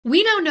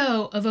We now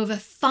know of over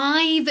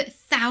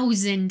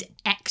 5,000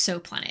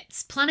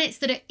 exoplanets, planets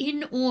that are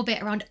in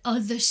orbit around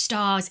other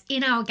stars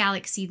in our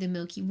galaxy, the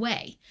Milky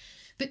Way.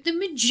 But the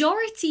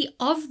majority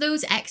of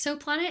those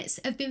exoplanets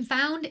have been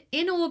found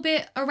in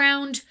orbit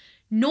around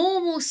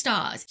normal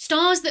stars,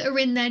 stars that are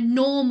in their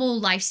normal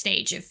life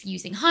stage of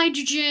fusing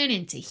hydrogen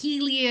into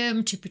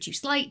helium to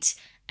produce light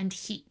and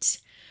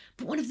heat.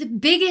 But one of the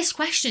biggest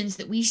questions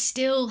that we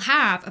still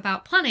have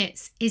about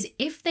planets is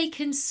if they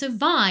can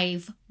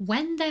survive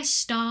when their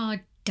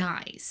star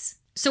dies.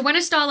 So when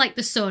a star like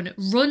the Sun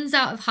runs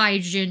out of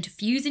hydrogen to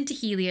fuse into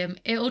helium,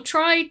 it'll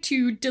try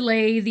to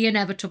delay the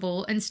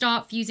inevitable and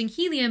start fusing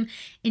helium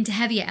into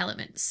heavier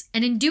elements.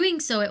 And in doing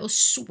so, it'll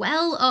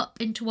swell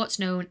up into what's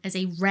known as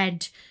a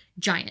red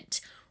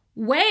giant,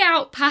 way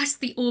out past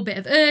the orbit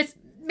of Earth,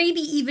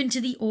 maybe even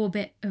to the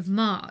orbit of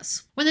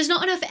Mars. When there's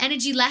not enough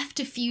energy left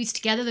to fuse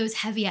together those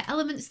heavier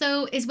elements,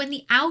 though, is when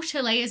the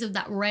outer layers of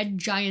that red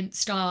giant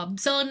star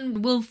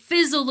Sun will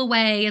fizzle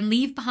away and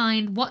leave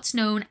behind what's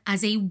known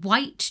as a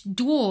white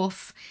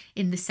dwarf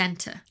in the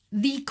centre,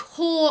 the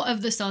core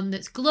of the Sun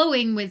that's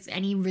glowing with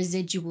any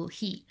residual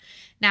heat.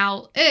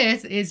 Now,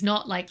 Earth is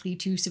not likely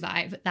to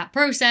survive that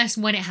process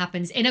when it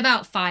happens in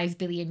about 5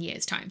 billion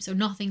years' time, so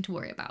nothing to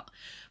worry about.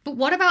 But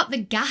what about the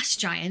gas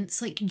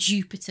giants like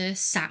Jupiter,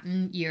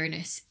 Saturn,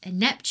 Uranus, and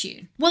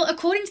Neptune? Well,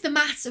 according to the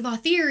maths of our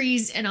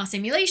theories and our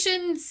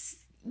simulations,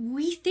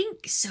 we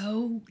think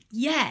so.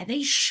 Yeah,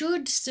 they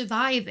should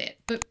survive it,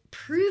 but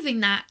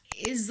proving that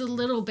is a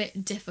little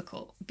bit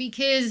difficult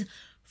because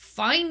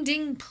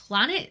finding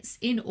planets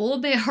in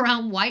orbit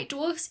around white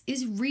dwarfs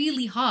is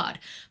really hard.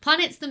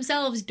 Planets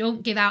themselves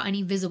don't give out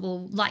any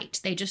visible light.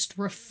 They just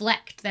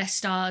reflect their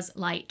star's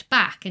light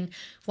back, and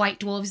white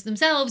dwarfs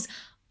themselves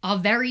are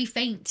very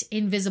faint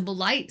in visible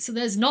light, so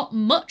there's not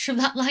much of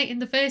that light in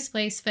the first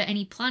place for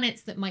any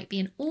planets that might be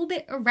in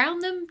orbit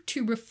around them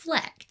to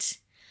reflect.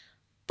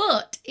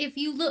 But if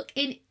you look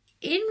in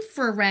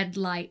infrared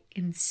light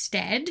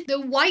instead,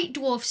 the white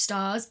dwarf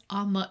stars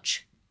are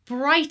much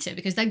brighter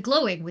because they're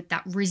glowing with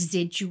that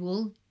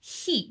residual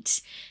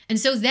heat. And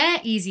so they're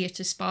easier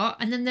to spot,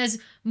 and then there's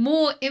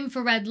more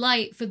infrared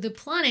light for the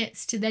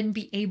planets to then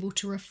be able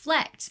to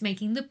reflect,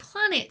 making the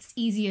planets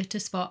easier to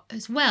spot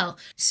as well.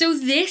 So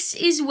this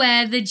is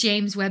where the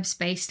James Webb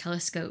Space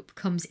Telescope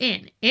comes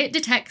in. It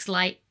detects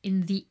light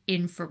in the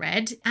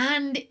infrared,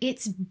 and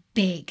it's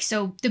big.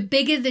 So the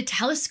bigger the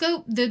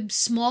telescope, the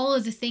smaller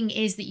the thing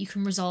is that you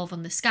can resolve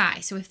on the sky.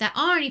 So if there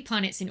are any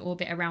planets in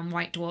orbit around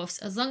white dwarfs,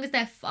 as long as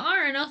they're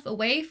far enough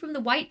away from the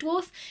white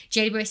dwarf,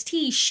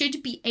 JWST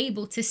should be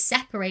able to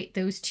separate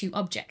those two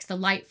objects, the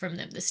light from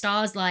them, the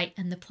star's light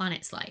and the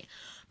planet's light.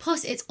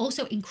 Plus, it's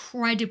also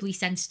incredibly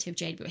sensitive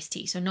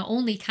JWST, so not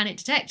only can it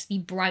detect the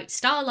bright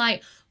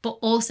starlight, but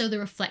also the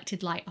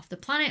reflected light of the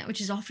planet,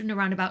 which is often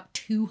around about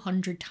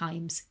 200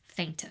 times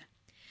fainter.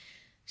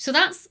 So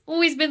that's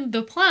always been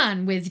the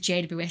plan with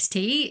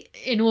JWST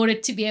in order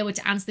to be able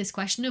to answer this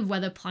question of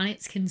whether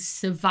planets can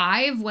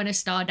survive when a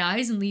star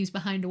dies and leaves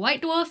behind a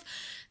white dwarf.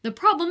 The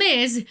problem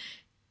is,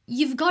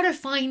 you've got to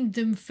find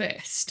them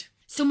first.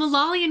 So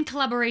Mullally and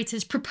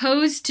collaborators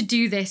proposed to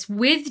do this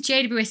with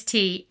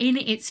JWST in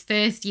its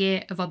first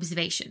year of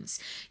observations.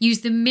 Use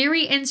the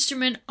MIRI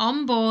instrument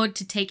on board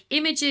to take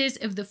images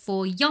of the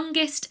 4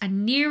 youngest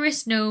and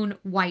nearest known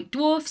white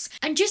dwarfs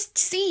and just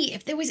see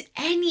if there was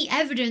any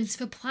evidence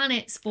for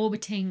planets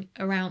orbiting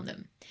around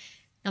them.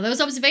 Now, those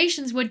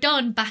observations were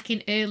done back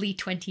in early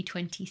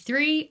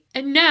 2023,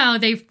 and now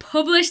they've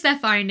published their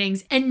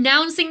findings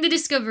announcing the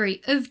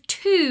discovery of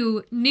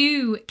 2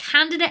 new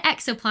candidate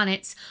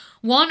exoplanets,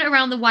 one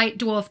around the white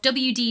dwarf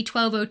WD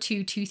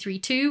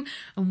 1202-232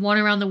 and one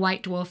around the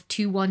white dwarf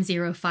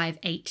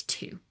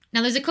 210582.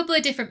 Now, there's a couple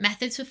of different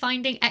methods for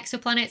finding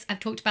exoplanets.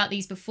 I've talked about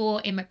these before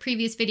in my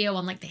previous video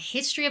on the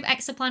history of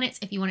exoplanets.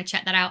 If you want to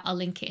check that out, I'll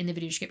link it in the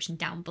video description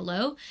down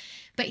below.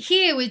 But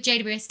here with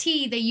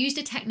JWST, they used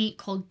a technique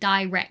called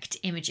direct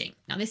imaging.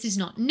 Now, this is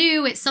not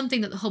new. It's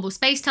something that the Hubble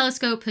Space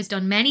Telescope has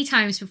done many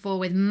times before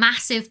with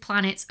massive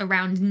planets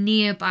around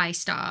nearby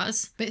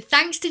stars. But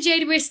thanks to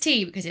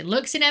JWST, because it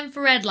looks in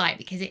infrared light,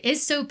 because it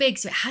is so big,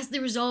 so it has the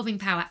resolving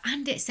power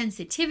and its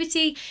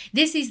sensitivity,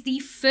 this is the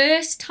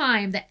first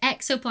time that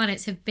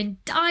exoplanets have been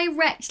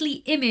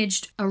directly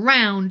imaged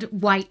around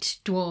white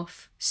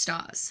dwarf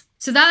stars.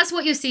 So that's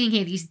what you're seeing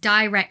here, these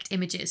direct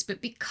images. But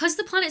because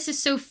the planets are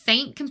so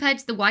faint compared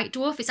to the white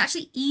dwarf, it's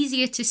actually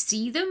easier to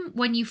see them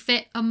when you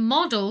fit a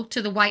model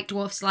to the white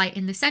dwarf's light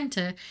in the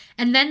center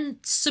and then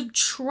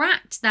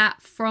subtract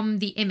that from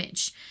the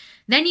image.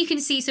 Then you can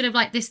see sort of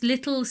like this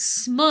little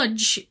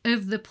smudge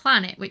of the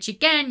planet, which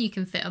again, you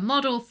can fit a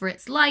model for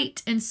its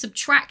light and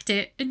subtract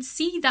it and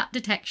see that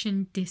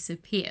detection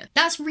disappear.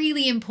 That's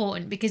really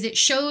important because it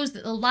shows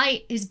that the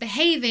light is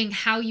behaving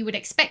how you would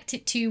expect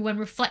it to when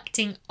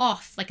reflecting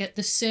off, like at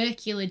the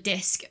circular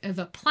disk of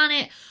a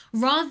planet,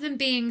 rather than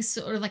being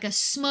sort of like a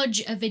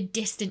smudge of a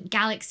distant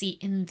galaxy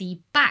in the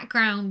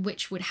background,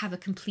 which would have a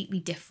completely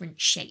different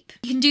shape.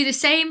 You can do the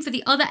same for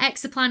the other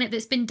exoplanet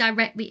that's been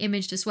directly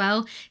imaged as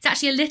well. It's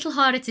actually a little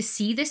harder to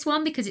see this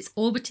one because it's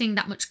orbiting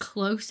that much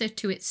closer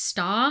to its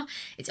star.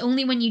 It's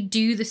only when you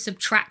do the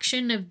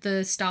subtraction of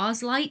the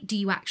star's light do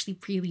you actually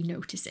really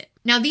notice it.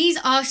 Now, these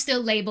are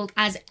still labeled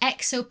as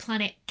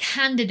exoplanet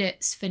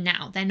candidates for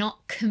now. They're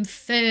not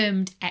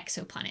confirmed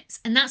exoplanets.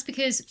 And that's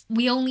because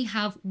we only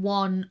have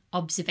one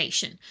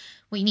observation.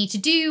 What you need to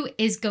do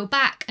is go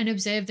back and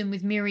observe them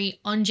with MIRI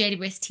on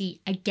JWST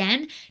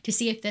again to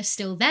see if they're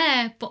still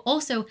there, but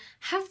also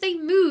have they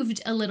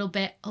moved a little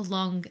bit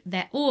along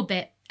their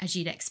orbit as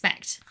you'd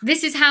expect.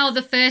 This is how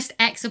the first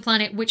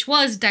exoplanet, which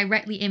was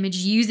directly imaged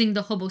using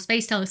the Hubble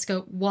Space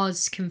Telescope,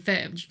 was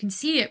confirmed. You can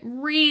see it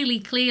really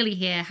clearly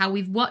here, how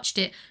we've watched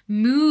it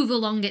move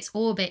along its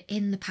orbit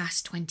in the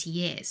past 20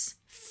 years.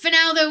 For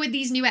now, though, with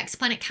these new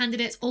exoplanet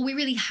candidates, all we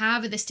really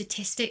have are the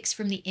statistics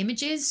from the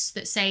images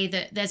that say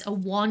that there's a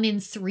 1 in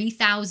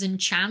 3,000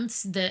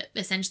 chance that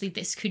essentially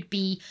this could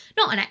be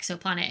not an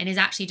exoplanet and is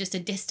actually just a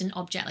distant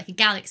object, like a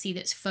galaxy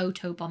that's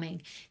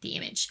photobombing the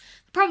image.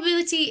 The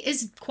probability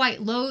is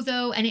quite low,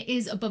 though, and it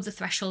is above the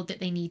threshold that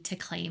they need to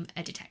claim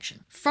a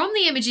detection. From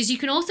the images, you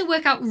can also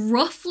work out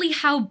roughly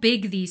how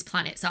big these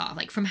planets are,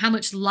 like from how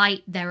much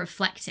light they're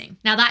reflecting.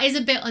 Now, that is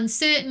a bit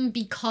uncertain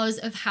because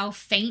of how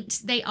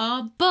faint they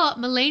are, but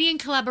Millennium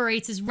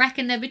collaborators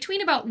reckon they're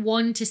between about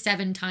 1 to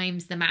 7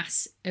 times the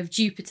mass of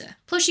Jupiter.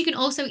 Plus, you can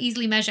also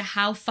easily measure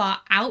how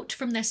far out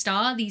from their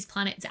star these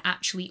planets are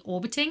actually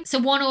orbiting. So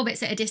one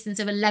orbits at a distance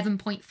of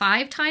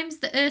 11.5 times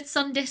the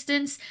Earth-Sun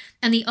distance,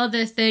 and the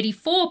other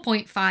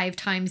 34.5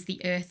 times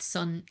the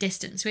Earth-Sun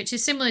distance, which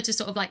is similar to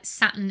sort of like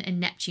Saturn and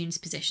Neptune's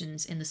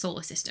positions in the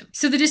solar system.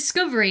 So the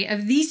discovery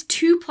of these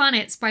 2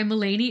 planets by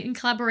Millennium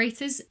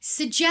collaborators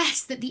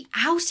suggests that the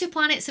outer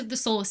planets of the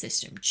solar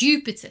system,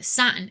 Jupiter,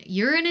 Saturn,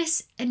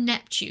 Uranus, and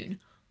Neptune,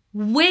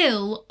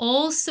 will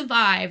all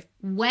survive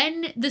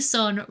when the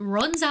sun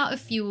runs out of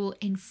fuel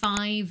in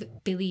 5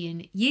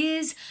 billion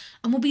years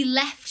and will be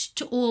left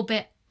to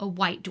orbit a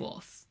white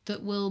dwarf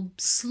that will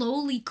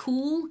slowly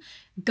cool,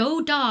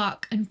 go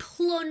dark, and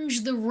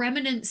plunge the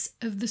remnants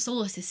of the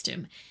solar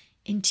system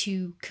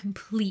into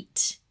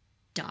complete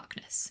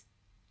darkness.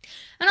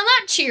 And on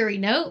that cheery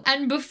note,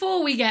 and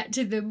before we get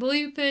to the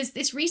bloopers,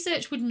 this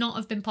research would not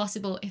have been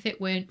possible if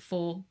it weren't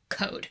for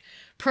code.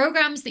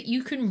 Programs that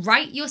you can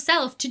write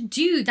yourself to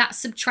do that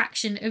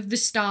subtraction of the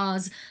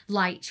star's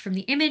light from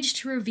the image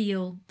to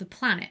reveal the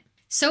planet.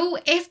 So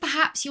if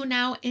perhaps you're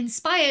now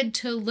inspired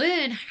to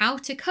learn how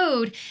to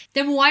code,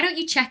 then why don't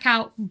you check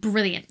out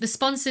Brilliant, the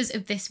sponsors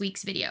of this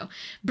week's video.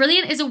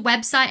 Brilliant is a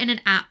website and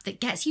an app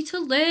that gets you to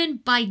learn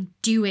by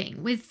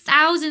doing, with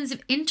thousands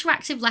of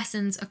interactive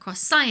lessons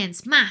across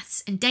science,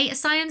 maths, and data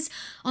science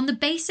on the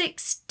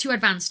basics to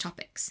advanced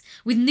topics,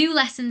 with new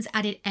lessons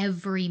added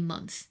every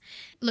month.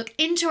 Look,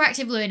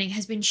 interactive learning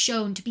has been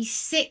shown to be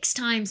 6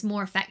 times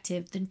more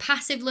effective than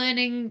passive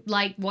learning,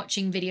 like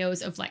watching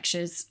videos of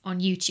lectures on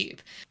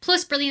YouTube.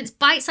 Plus, Brilliant's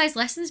bite-sized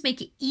lessons make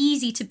it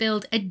easy to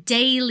build a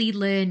daily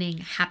learning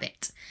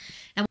habit.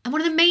 And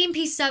one of the main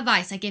pieces of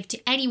advice I give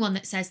to anyone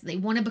that says that they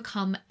want to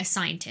become a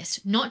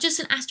scientist, not just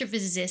an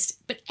astrophysicist,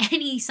 but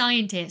any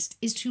scientist,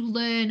 is to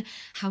learn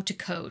how to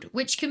code,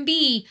 which can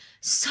be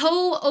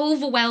so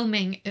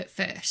overwhelming at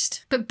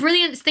first. But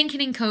Brilliant's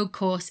Thinking in Code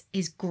course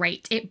is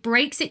great. It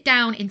breaks it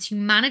down into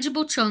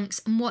manageable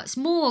chunks and what's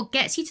more,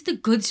 gets you to the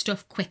good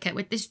stuff quicker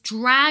with this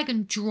drag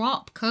and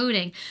drop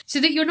coding so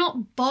that you're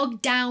not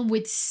bogged down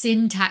with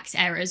syntax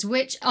errors,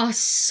 which are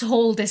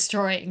soul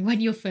destroying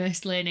when you're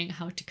first learning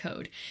how to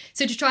code.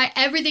 So to try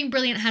everything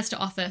Brilliant has to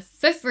offer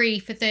for free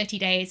for 30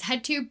 days,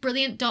 head to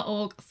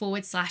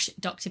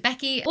brilliant.org/Dr.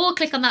 Becky or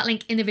click on that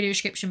link in the video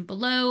description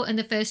below, and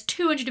the first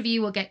 200 of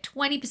you will get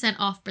 20%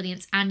 off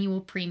Brilliant's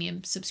annual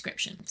premium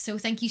subscription. So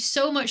thank you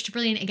so much to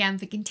Brilliant again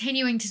for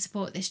continuing to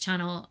support this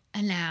channel,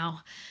 and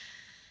now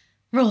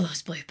roll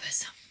those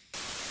bloopers.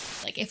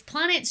 Like, if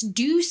planets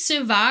do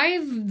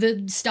survive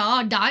the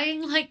star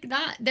dying like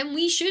that, then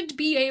we should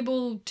be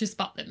able to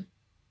spot them.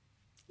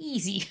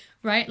 Easy,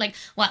 right? Like,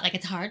 what, like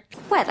it's hard?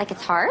 What, like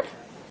it's hard?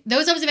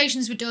 Those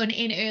observations were done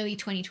in early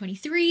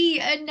 2023,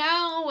 and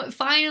now,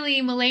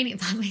 finally, Millennium...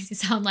 That makes it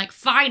sound like,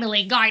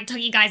 finally, God, it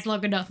took you guys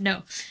long enough.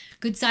 No,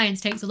 good science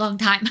takes a long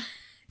time.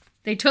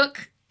 They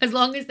took as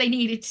long as they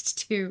needed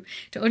to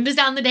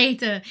understand the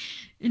data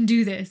and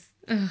do this.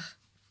 Ugh.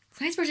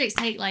 Science projects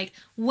take, like,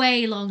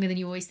 way longer than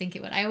you always think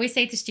it would. I always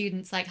say to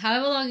students, like,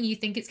 however long you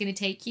think it's going to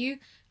take you,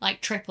 like,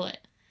 triple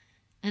it.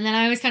 And then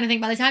I always kind of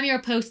think by the time you're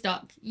a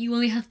postdoc, you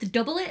only have to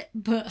double it,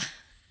 but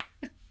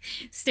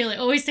still, it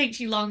always takes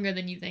you longer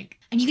than you think.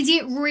 And you can see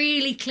it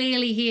really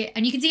clearly here,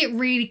 and you can see it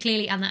really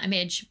clearly on that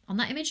image,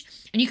 and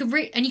you can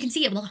see it, and you can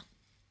see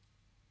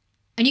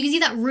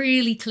that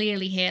really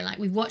clearly here. Like,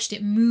 we've watched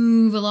it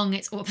move along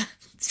its orbit.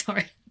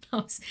 Sorry,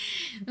 that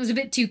was a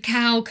bit too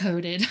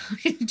cow-coded. I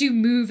didn't do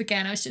move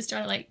again. I was just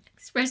trying to, like,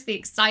 express the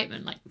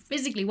excitement, like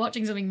physically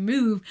watching something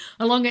move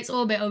along its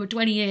orbit over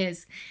 20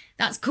 years.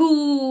 That's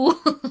cool.